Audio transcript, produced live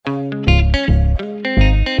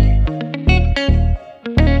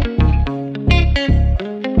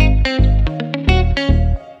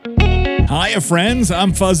Hiya, friends.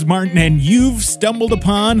 I'm Fuzz Martin, and you've stumbled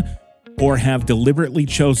upon or have deliberately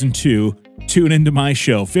chosen to tune into my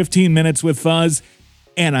show, 15 Minutes with Fuzz,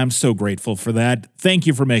 and I'm so grateful for that. Thank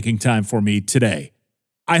you for making time for me today.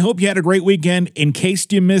 I hope you had a great weekend. In case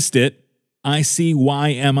you missed it,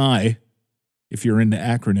 ICYMI, if you're into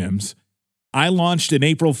acronyms, I launched an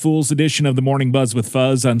April Fool's edition of the Morning Buzz with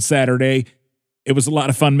Fuzz on Saturday. It was a lot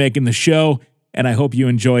of fun making the show, and I hope you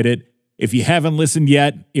enjoyed it. If you haven't listened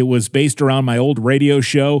yet, it was based around my old radio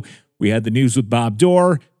show. We had the news with Bob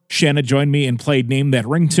Dorr. Shanna joined me and played Name That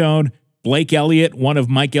Ringtone. Blake Elliott, one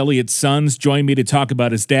of Mike Elliott's sons, joined me to talk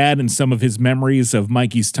about his dad and some of his memories of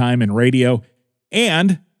Mikey's time in radio.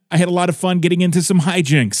 And I had a lot of fun getting into some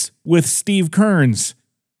hijinks with Steve Kearns.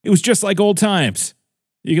 It was just like old times.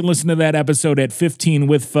 You can listen to that episode at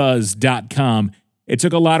 15withfuzz.com. It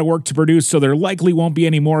took a lot of work to produce, so there likely won't be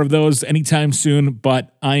any more of those anytime soon,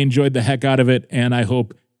 but I enjoyed the heck out of it, and I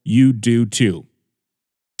hope you do too.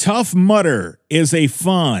 Tough Mudder is a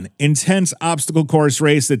fun, intense obstacle course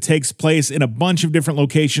race that takes place in a bunch of different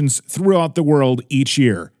locations throughout the world each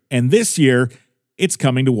year. And this year, it's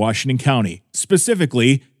coming to Washington County,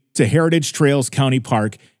 specifically to Heritage Trails County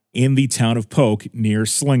Park in the town of Poock near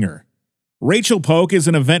Slinger. Rachel Poock is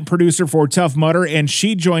an event producer for Tough Mudder, and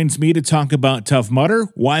she joins me to talk about Tough Mudder,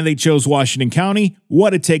 why they chose Washington County,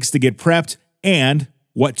 what it takes to get prepped, and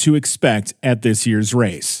what to expect at this year's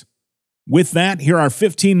race. With that, here are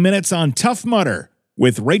 15 minutes on Tough Mudder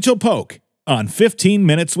with Rachel Poock on 15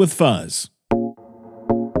 Minutes with Fuzz.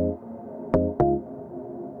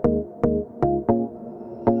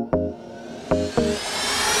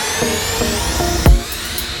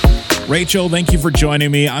 Rachel, thank you for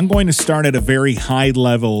joining me. I'm going to start at a very high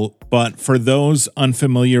level, but for those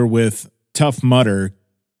unfamiliar with Tough Mudder,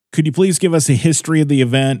 could you please give us a history of the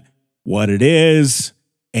event, what it is,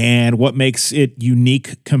 and what makes it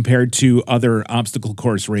unique compared to other obstacle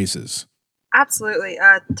course races? Absolutely.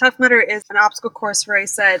 Tough Mudder is an obstacle course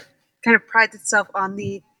race that kind of prides itself on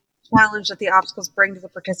the challenge that the obstacles bring to the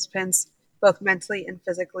participants, both mentally and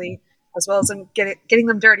physically, as well as in getting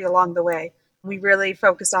them dirty along the way. We really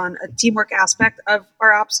focus on a teamwork aspect of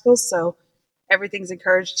our obstacles, so everything's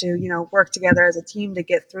encouraged to, work together as a team to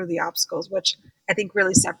get through the obstacles, which I think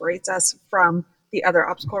really separates us from the other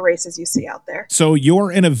obstacle races you see out there. So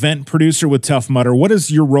you're an event producer with Tough Mudder. What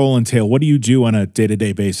does your role entail? What do you do on a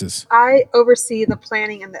day-to-day basis? I oversee the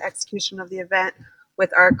planning and the execution of the event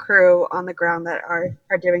with our crew on the ground that are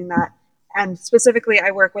doing that. And specifically,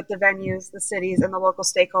 I work with the venues, the cities, and the local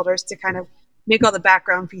stakeholders to kind of make all the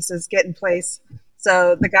background pieces get in place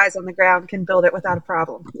so the guys on the ground can build it without a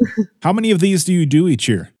problem. How many of these do you do each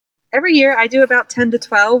year? Every year I do about 10 to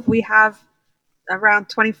 12. We have around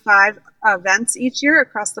 25 events each year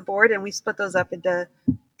across the board, and we split those up into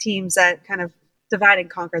teams that kind of divide and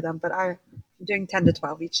conquer them. But I'm doing 10 to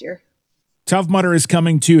 12 each year. Tough Mudder is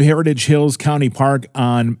coming to Heritage Hills County Park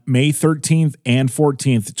on May 13th and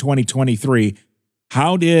 14th, 2023.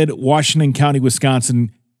 How did Washington County,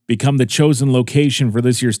 Wisconsin become the chosen location for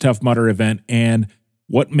this year's Tough Mudder event, and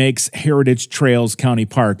what makes Heritage Trails County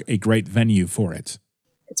Park a great venue for it?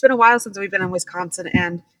 It's been a while since we've been in Wisconsin,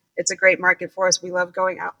 and it's a great market for us. We love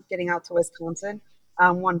getting out to Wisconsin.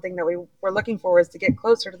 One thing that we were looking for is to get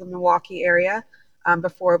closer to the Milwaukee area.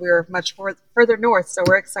 Before we were much further north, so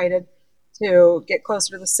we're excited to get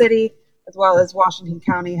closer to the city, as well as Washington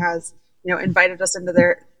County has, invited us into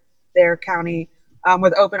their county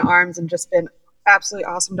with open arms, and just been absolutely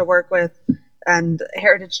awesome to work with. And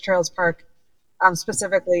Heritage Trails Park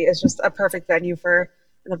specifically is just a perfect venue for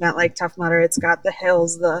an event like Tough Mudder. It's got the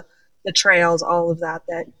hills, the trails, all of that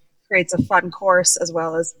creates a fun course, as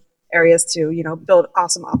well as areas to build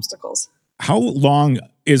awesome obstacles. How long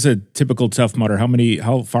is a typical Tough Mudder?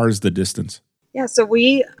 How far is the distance? Yeah, so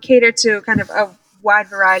we cater to kind of a wide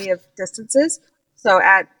variety of distances. So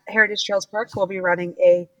at Heritage Trails Park, we'll be running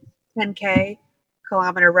a 10K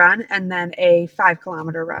kilometer run and then a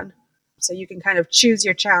 5-kilometer run. So you can kind of choose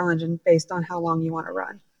your challenge and based on how long you want to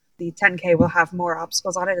run. The 10K will have more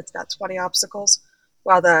obstacles on it. It's got 20 obstacles,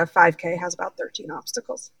 while the 5K has about 13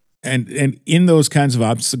 obstacles. And in those kinds of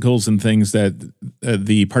obstacles and things that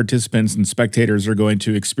the participants and spectators are going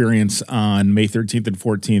to experience on May 13th and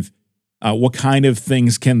 14th, what kind of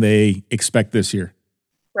things can they expect this year?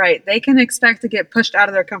 Right. They can expect to get pushed out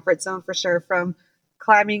of their comfort zone for sure, from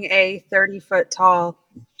climbing a 30-foot tall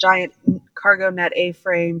giant cargo net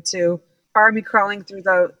A-frame to army crawling through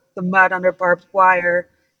the mud under barbed wire,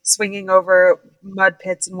 swinging over mud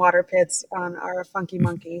pits and water pits on our Funky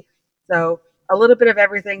Monkey. So a little bit of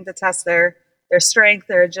everything to test their strength,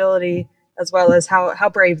 their agility, as well as how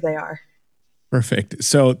brave they are. Perfect.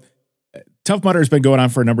 So Tough Mudder has been going on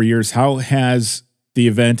for a number of years. How has the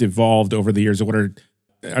event evolved over the years?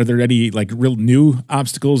 Are there any like real new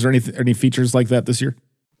obstacles or any features like that this year?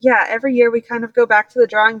 Yeah, every year we kind of go back to the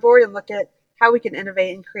drawing board and look at how we can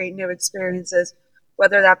innovate and create new experiences,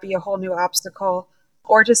 whether that be a whole new obstacle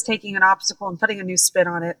or just taking an obstacle and putting a new spin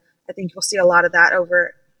on it. I think you'll see a lot of that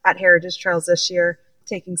over at Heritage Trails this year,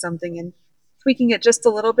 taking something and tweaking it just a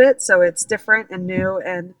little bit so it's different and new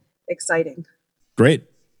and exciting. Great.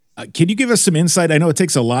 Can you give us some insight? I know it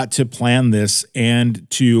takes a lot to plan this and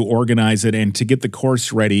to organize it and to get the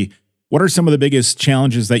course ready. What are some of the biggest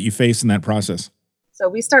challenges that you face in that process? So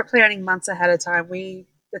we start planning months ahead of time. The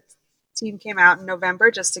team came out in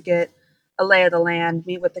November just to get a lay of the land,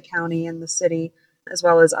 meet with the county and the city, as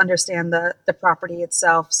well as understand the property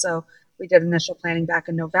itself. So we did initial planning back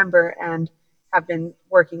in November and have been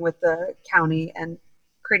working with the county and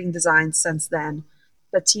creating designs since then.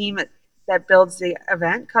 The team that builds the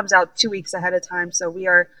event comes out 2 weeks ahead of time. So we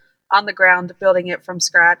are on the ground building it from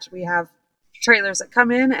scratch. We have trailers that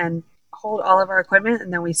come in and hold all of our equipment,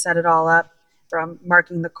 and then we set it all up from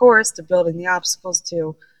marking the course to building the obstacles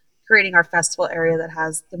to creating our festival area that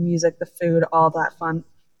has the music, the food, all that fun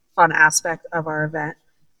aspect of our event.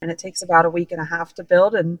 And it takes about a week and a half to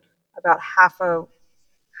build and about half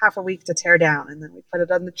a week to tear down. And then we put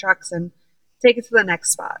it on the trucks and take it to the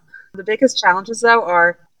next spot. The biggest challenges, though,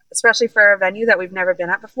 are, especially for a venue that we've never been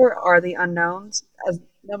at before, are the unknowns. As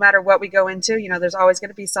no matter what we go into, there's always going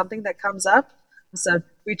to be something that comes up. So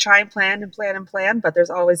we try and plan, but there's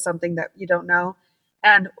always something that you don't know.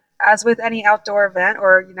 And as with any outdoor event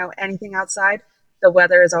or, anything outside, the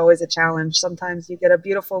weather is always a challenge. Sometimes you get a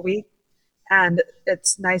beautiful week and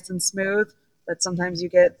it's nice and smooth, but sometimes you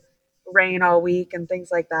get rain all week and things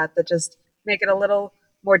like that just make it a little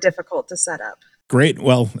more difficult to set up. Great.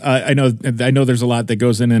 Well, I know there's a lot that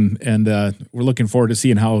goes in, and we're looking forward to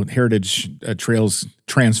seeing how Heritage Trails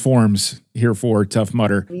transforms here for Tough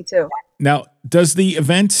Mudder. Me too. Now, does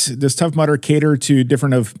Tough Mudder cater to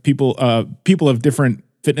different of people of different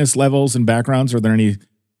fitness levels and backgrounds? Are there any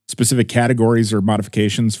specific categories or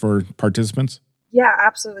modifications for participants? Yeah,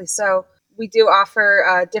 absolutely. So we do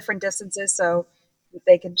offer different distances, so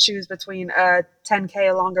they can choose between a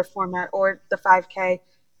 10K, a longer format, or the 5K,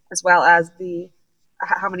 as well as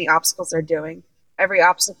how many obstacles they're doing. Every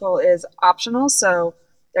obstacle is optional, so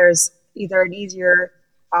there's either an easier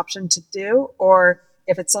option to do, or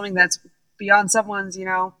if it's something that's beyond someone's,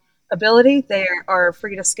 ability, they are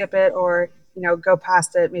free to skip it or, go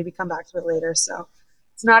past it, maybe come back to it later. So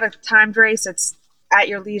it's not a timed race. It's at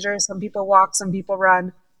your leisure. Some people walk, some people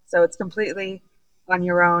run. So it's completely on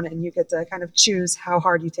your own, and you get to kind of choose how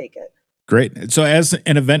hard you take it. Great. So as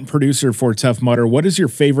an event producer for Tough Mudder, what is your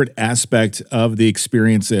favorite aspect of the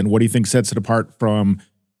experience, and what do you think sets it apart from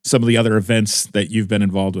some of the other events that you've been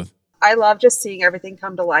involved with? I love just seeing everything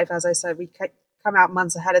come to life. As I said, we come out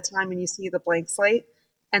months ahead of time and you see the blank slate,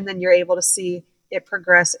 and then you're able to see it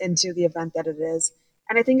progress into the event that it is.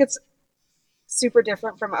 And I think it's super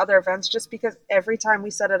different from other events just because every time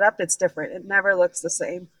we set it up, it's different. It never looks the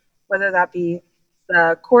same, whether that be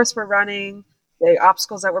the course we're running, the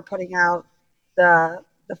obstacles that we're putting out, the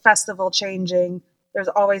festival changing. There's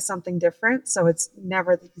always something different. So it's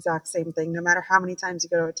never the exact same thing, no matter how many times you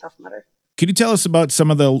go to a Tough Mudder. Could you tell us about some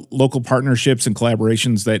of the local partnerships and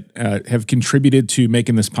collaborations that have contributed to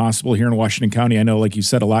making this possible here in Washington County? I know, like you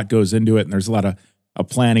said, a lot goes into it, and there's a lot of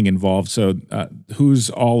planning involved. So who's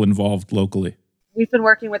all involved locally? We've been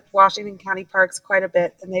working with Washington County Parks quite a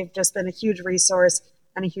bit, and they've just been a huge resource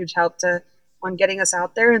and a huge help on getting us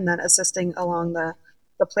out there and then assisting along the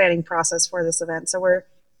planning process for this event. So we're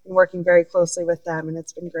working very closely with them, and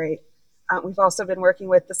it's been great. We've also been working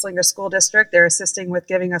with the Slinger School District. They're assisting with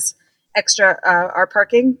giving us extra our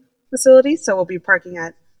parking facilities. So we'll be parking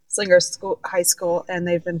at Slinger High School, and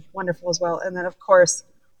they've been wonderful as well. And then, of course,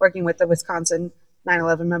 working with the Wisconsin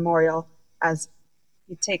 9/11 Memorial as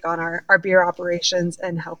we take on our beer operations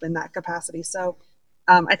and help in that capacity. So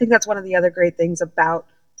I think that's one of the other great things about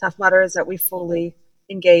Tough Mudder is that we fully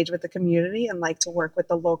engage with the community and like to work with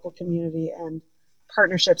the local community and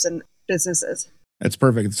partnerships and businesses. That's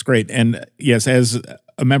perfect. It's great. And yes, as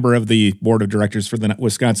a member of the board of directors for the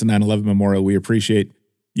Wisconsin 9/11 Memorial, we appreciate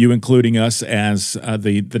you including us as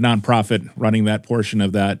the nonprofit running that portion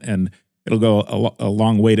of that. And it'll go a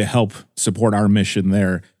long way to help support our mission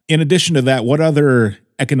there. In addition to that, what other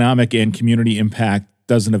economic and community impact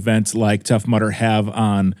does an event like Tough Mudder have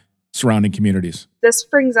on surrounding communities? This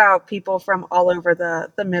brings out people from all over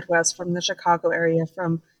the Midwest, from the Chicago area,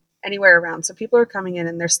 from anywhere around. So people are coming in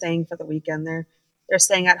and they're staying for the weekend. They're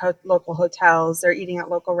staying at local hotels. They're eating at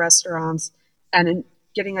local restaurants and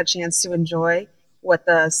getting a chance to enjoy what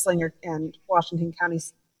the Slinger and Washington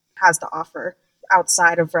counties has to offer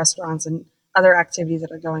outside of restaurants and other activities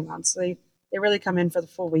that are going on. So they really come in for the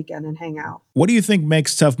full weekend and hang out. What do you think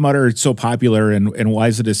makes Tough Mudder so popular, and why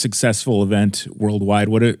is it a successful event worldwide?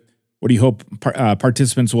 What do you hope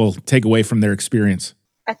participants will take away from their experience?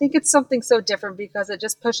 I think it's something so different because it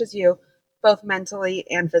just pushes you both mentally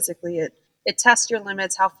and physically. It tests your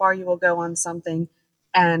limits, how far you will go on something,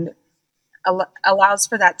 and allows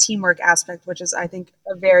for that teamwork aspect, which is, I think,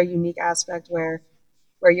 a very unique aspect where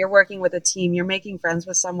you're working with a team, you're making friends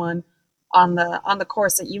with someone on the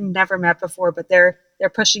course that you've never met before, but they're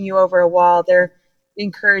pushing you over a wall, they're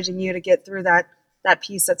encouraging you to get through that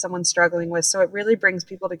piece that someone's struggling with. So it really brings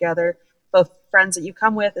people together, both friends that you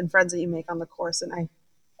come with and friends that you make on the course. And I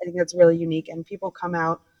think that's really unique, and people come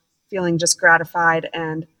out feeling just gratified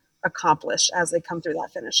and accomplished as they come through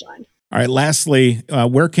that finish line. All right. Lastly,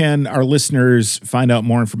 where can our listeners find out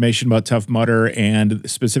more information about Tough Mudder and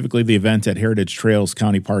specifically the event at Heritage Trails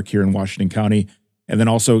County Park here in Washington County? And then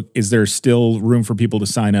also, is there still room for people to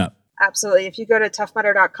sign up? Absolutely. If you go to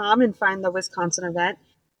toughmudder.com and find the Wisconsin event,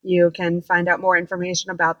 you can find out more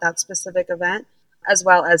information about that specific event, as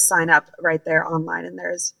well as sign up right there online. And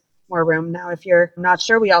there's more room. Now, if you're not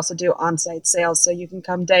sure, we also do on-site sales. So you can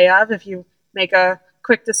come day of if you make a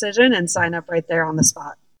quick decision and sign up right there on the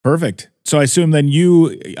spot. Perfect. So I assume then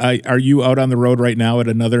are you out on the road right now at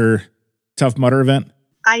another Tough Mudder event?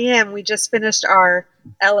 I am. We just finished our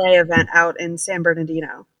LA event out in San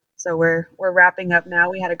Bernardino. So we're wrapping up now.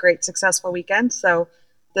 We had a great successful weekend. So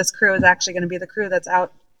this crew is actually going to be the crew that's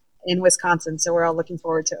out in Wisconsin. So we're all looking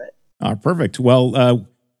forward to it. Perfect. Well,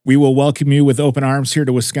 we will welcome you with open arms here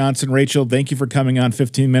to Wisconsin. Rachel, thank you for coming on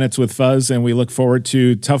 15 Minutes with Fuzz, and we look forward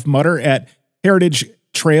to Tough Mudder at Heritage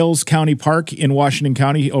Trails County Park in Washington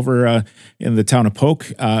County over in the town of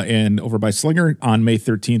Poock and over by Slinger on May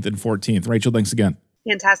 13th and 14th. Rachel, thanks again.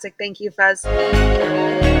 Fantastic. Thank you, Fuzz.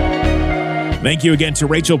 Thank you again to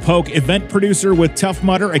Rachel Poock, event producer with Tough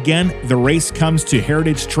Mudder. Again, the race comes to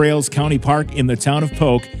Heritage Trails County Park in the town of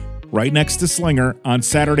Poock, right next to Slinger, on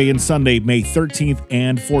Saturday and Sunday, May 13th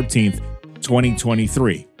and 14th,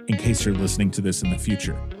 2023, in case you're listening to this in the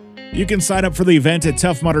future. You can sign up for the event at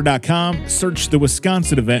toughmudder.com, search the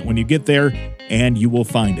Wisconsin event when you get there, and you will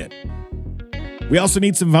find it. We also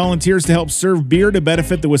need some volunteers to help serve beer to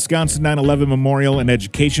benefit the Wisconsin 9/11 Memorial and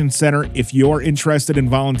Education Center. If you're interested in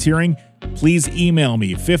volunteering, please email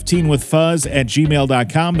me,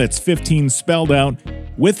 15withfuzz@gmail.com. That's 15 spelled out,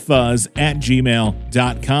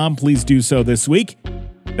 withfuzz@gmail.com. Please do so this week.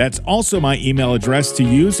 That's also my email address to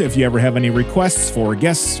use if you ever have any requests for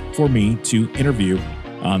guests for me to interview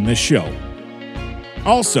on this show.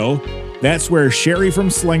 Also, that's where Sherry from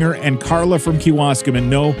Slinger and Carla from Kewaskum,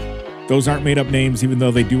 no, those aren't made up names even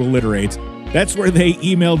though they do alliterate. That's where they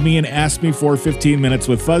emailed me and asked me for 15 Minutes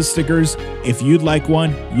with Fuzz stickers. If you'd like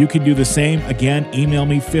one, you can do the same. Again, email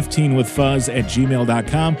me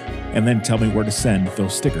 15withfuzz@gmail.com and then tell me where to send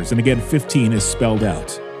those stickers. And again, 15 is spelled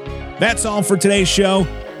out. That's all for today's show.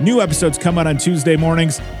 New episodes come out on Tuesday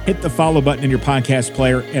mornings. Hit the follow button in your podcast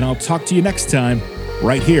player, and I'll talk to you next time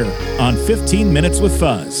right here on 15 Minutes with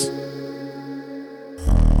Fuzz.